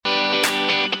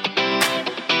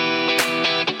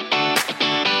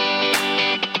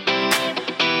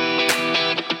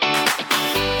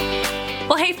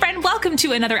welcome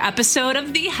to another episode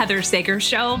of The Heather Sager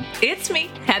Show. It's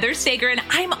me, Heather Sager, and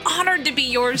I'm honored to be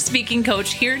your speaking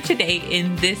coach here today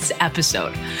in this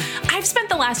episode. I've spent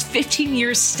the last 15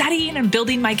 years studying and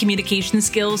building my communication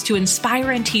skills to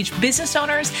inspire and teach business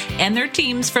owners and their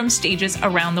teams from stages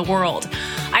around the world.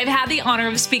 I've had the honor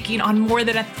of speaking on more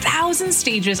than 1,000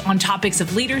 stages on topics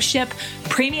of leadership,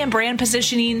 premium brand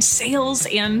positioning, sales,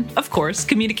 and, of course,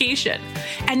 communication.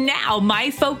 And now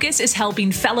my focus is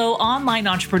helping fellow online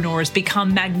entrepreneurs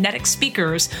become magnetic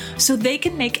speakers so they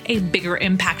can make a bigger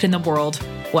impact in the world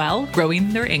while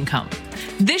growing their income.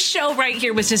 This show right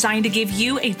here was designed to give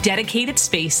you a dedicated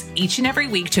space each and every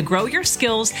week to grow your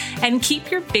skills and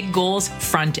keep your big goals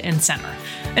front and center.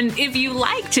 And if you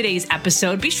like today's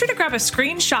episode, be sure to grab a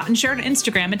screenshot and share it on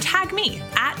Instagram and tag me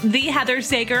at The Heather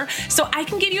Sager so I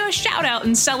can give you a shout out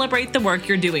and celebrate the work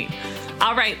you're doing.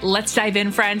 All right, let's dive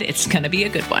in, friend. It's going to be a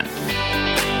good one.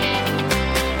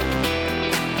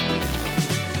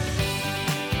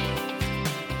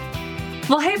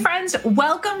 Well, hey, friends,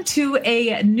 welcome to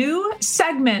a new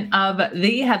segment of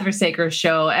The Heather Sager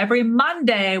Show. Every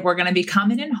Monday, we're going to be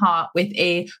coming in hot with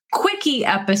a quickie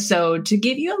episode to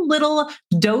give you a little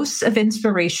dose of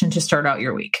inspiration to start out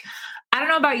your week. I don't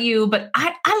know about you, but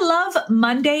I love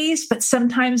Mondays, but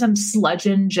sometimes I'm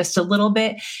sludging just a little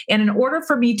bit. And in order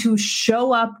for me to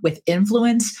show up with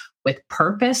influence, with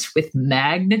purpose, with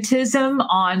magnetism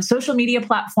on social media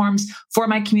platforms for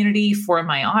my community, for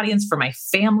my audience, for my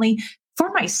family, for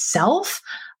myself,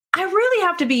 I really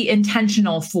have to be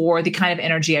intentional for the kind of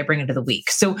energy I bring into the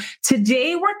week. So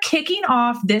today we're kicking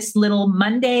off this little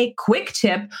Monday quick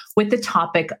tip with the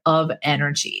topic of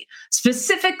energy.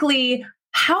 Specifically,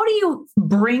 how do you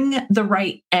bring the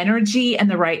right energy and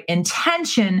the right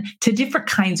intention to different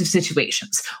kinds of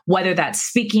situations? Whether that's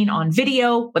speaking on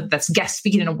video, whether that's guest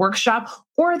speaking in a workshop,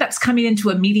 or that's coming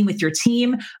into a meeting with your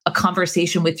team, a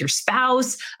conversation with your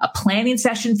spouse, a planning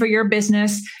session for your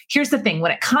business. Here's the thing,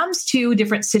 when it comes to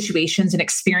different situations and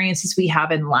experiences we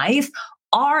have in life,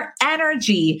 our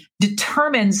energy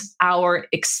determines our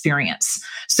experience.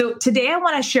 So today I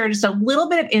want to share just a little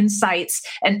bit of insights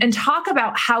and talk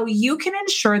about how you can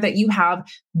ensure that you have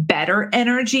better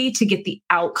energy to get the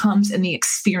outcomes and the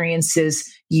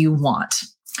experiences you want.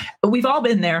 We've all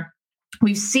been there.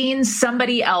 We've seen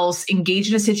somebody else engage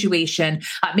in a situation.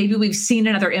 Maybe we've seen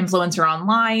another influencer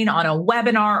online on a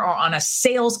webinar or on a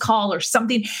sales call or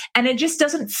something, and it just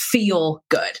doesn't feel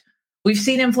good. We've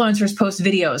seen influencers post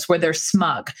videos where they're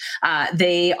smug.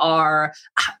 They are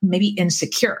maybe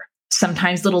insecure,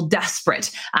 sometimes a little desperate.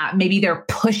 Maybe they're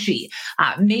pushy.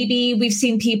 Maybe we've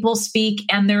seen people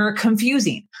speak and they're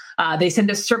confusing. They send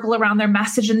a circle around their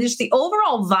message, and just the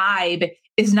overall vibe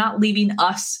is not leaving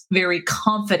us very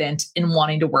confident in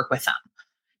wanting to work with them.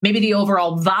 Maybe the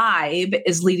overall vibe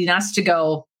is leading us to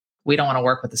go, we don't want to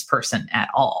work with this person at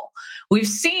all. We've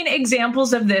seen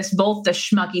examples of this, both the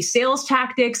schmucky sales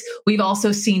tactics. We've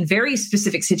also seen very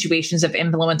specific situations of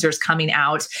influencers coming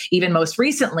out, even most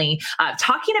recently,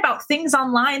 talking about things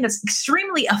online that's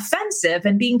extremely offensive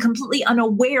and being completely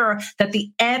unaware that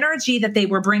the energy that they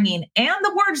were bringing and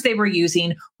the words they were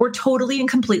using were totally and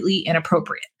completely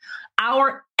inappropriate.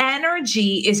 Our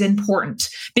energy is important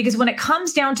because when it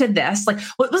comes down to this, like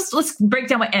let's break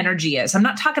down what energy is. I'm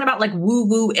not talking about like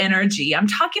woo-woo energy. I'm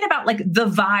talking about like the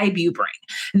vibe you bring,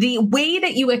 the way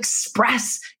that you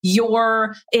express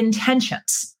your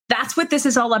intentions. That's what this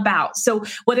is all about. So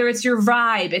whether it's your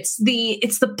vibe, it's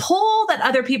the pull that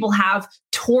other people have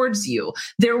towards you.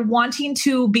 They're wanting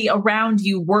to be around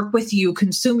you, work with you,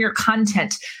 consume your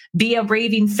content, be a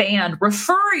raving fan,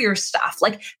 refer your stuff.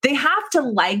 Like they have to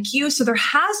like you. So there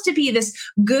has to be this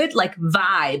good like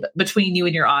vibe between you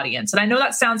and your audience. And I know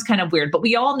that sounds kind of weird, but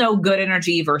we all know good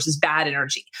energy versus bad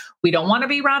energy. We don't want to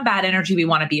be around bad energy. We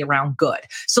want to be around good.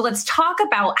 So let's talk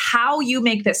about how you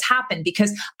make this happen,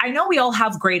 because I know we all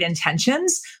have great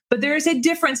intentions, but there is a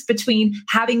difference between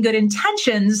having good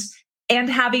intentions and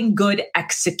having good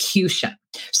execution.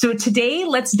 So today,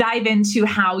 let's dive into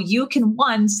how you can,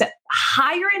 one, set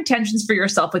higher intentions for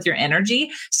yourself with your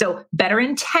energy. So better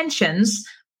intentions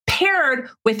paired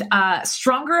with a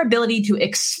stronger ability to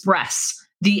express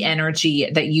the energy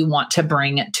that you want to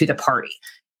bring to the party.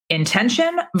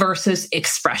 Intention versus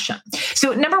expression.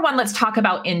 So number one, let's talk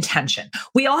about intention.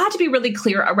 We all have to be really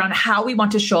clear around how we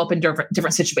want to show up in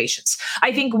different situations.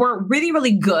 I think we're really,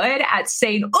 really good at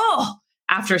saying,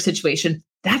 after a situation,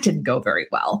 that didn't go very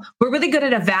well. We're really good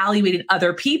at evaluating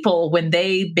other people when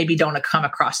they maybe don't come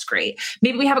across great.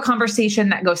 Maybe we have a conversation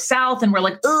that goes south and we're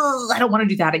like, I don't want to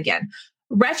do that again.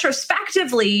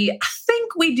 retrospectively, I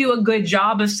think we do a good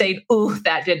job of saying, oh,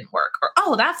 that didn't work, or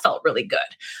oh, that felt really good.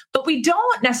 But we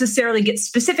don't necessarily get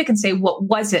specific and say, what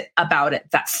was it about it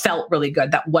that felt really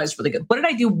good, that was really good? What did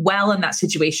I do well in that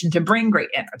situation to bring great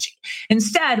energy?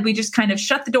 Instead, we just kind of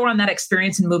shut the door on that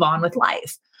experience and move on with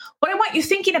life. What I want you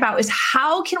thinking about is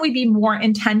how can we be more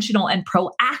intentional and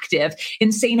proactive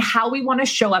in saying how we want to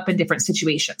show up in different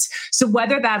situations? So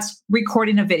whether that's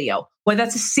recording a video, whether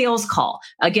that's a sales call,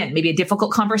 again, maybe a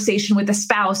difficult conversation with a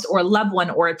spouse or a loved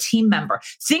one or a team member.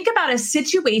 Think about a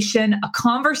situation, a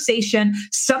conversation,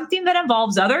 something that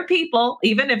involves other people,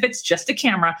 even if it's just a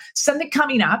camera, something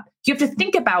coming up. You have to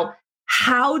think about,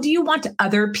 how do you want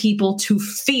other people to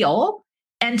feel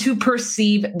and to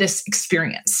perceive this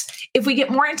experience? If we get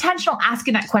more intentional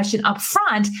asking that question up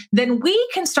front, then we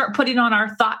can start putting on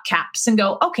our thought caps and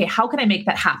go, okay, how can I make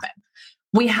that happen?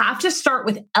 We have to start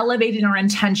with elevating our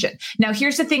intention. Now,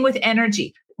 here's the thing with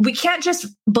energy. We can't just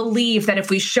believe that if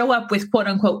we show up with quote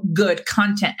unquote good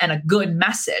content and a good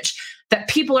message, that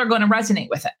people are going to resonate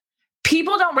with it.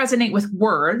 People don't resonate with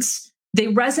words. They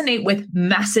resonate with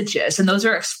messages, and those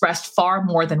are expressed far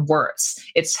more than words.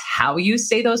 It's how you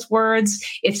say those words.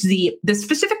 It's the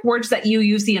specific words that you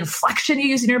use, the inflection you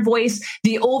use in your voice,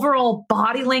 the overall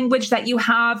body language that you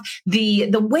have,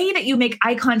 the way that you make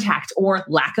eye contact or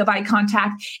lack of eye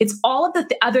contact. It's all of the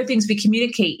other things we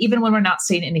communicate, even when we're not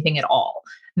saying anything at all.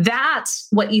 That's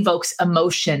what evokes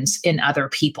emotions in other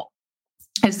people.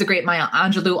 As the great Maya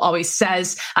Angelou always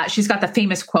says, she's got the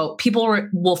famous quote, people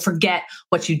will forget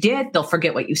what you did, they'll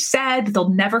forget what you said, but they'll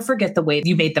never forget the way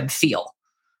you made them feel.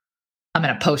 I'm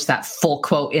going to post that full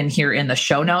quote in here in the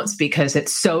show notes because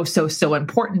it's so, so, so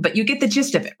important, but you get the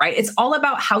gist of it, right? It's all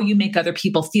about how you make other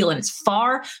people feel, and it's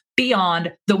far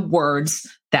beyond the words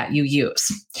that you use.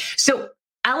 So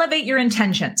elevate your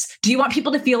intentions. Do you want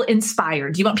people to feel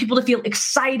inspired? Do you want people to feel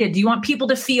excited? Do you want people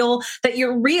to feel that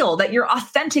you're real, that you're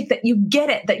authentic, that you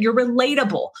get it, that you're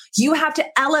relatable? You have to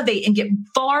elevate and get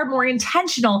far more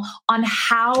intentional on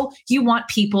how you want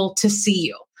people to see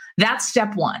you. That's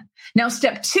step one. Now,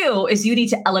 step two is you need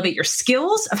to elevate your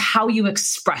skills of how you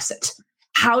express it.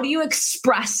 How do you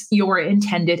express your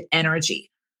intended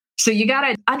energy? So you got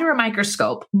to, under a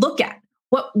microscope, look at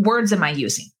what words am I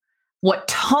using? What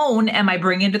tone am I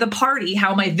bringing to the party?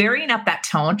 How am I varying up that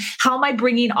tone? How am I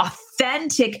bringing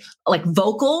authentic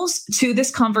vocals to this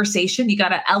conversation? You got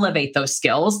to elevate those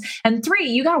skills. And three,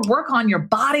 you got to work on your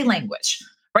body language,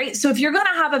 right? So if you're going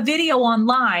to have a video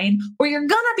online where you're going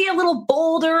to be a little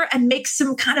bolder and make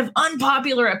some kind of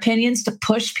unpopular opinions to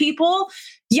push people,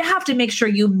 you have to make sure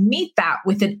you meet that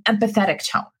with an empathetic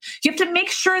tone. You have to make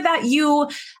sure that you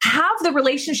have the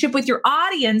relationship with your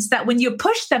audience that when you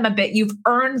push them a bit, you've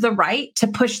earned the right to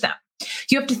push them.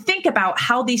 You have to think about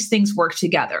how these things work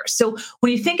together. So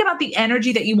when you think about the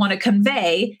energy that you want to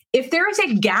convey, if there is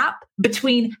a gap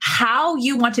between how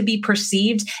you want to be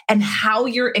perceived and how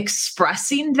you're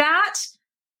expressing that,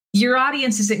 your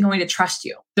audience isn't going to trust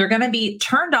you. They're going to be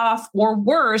turned off, or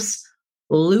worse,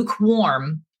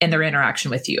 lukewarm in their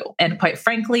interaction with you. And quite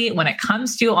frankly, when it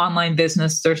comes to online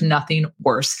business, there's nothing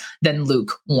worse than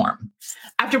lukewarm.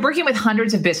 After working with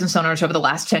hundreds of business owners over the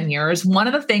last 10 years, one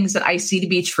of the things that I see to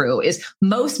be true is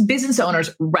most business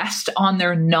owners rest on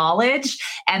their knowledge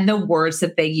and the words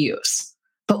that they use.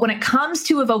 But when it comes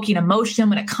to evoking emotion,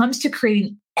 when it comes to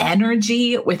creating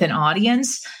energy with an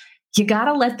audience, you got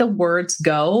to let the words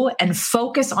go and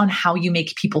focus on how you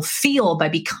make people feel by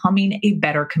becoming a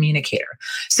better communicator.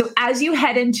 So as you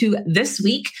head into this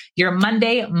week, your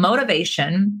Monday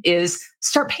motivation is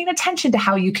start paying attention to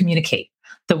how you communicate,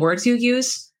 the words you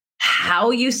use, how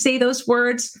you say those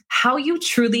words, how you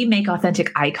truly make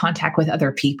authentic eye contact with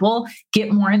other people.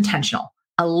 Get more intentional.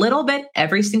 A little bit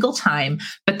every single time,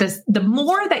 but the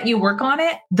more that you work on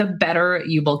it, the better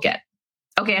you will get.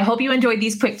 Okay, I hope you enjoyed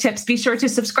these quick tips. Be sure to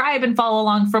subscribe and follow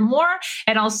along for more,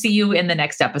 and I'll see you in the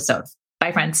next episode.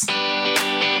 Bye, friends.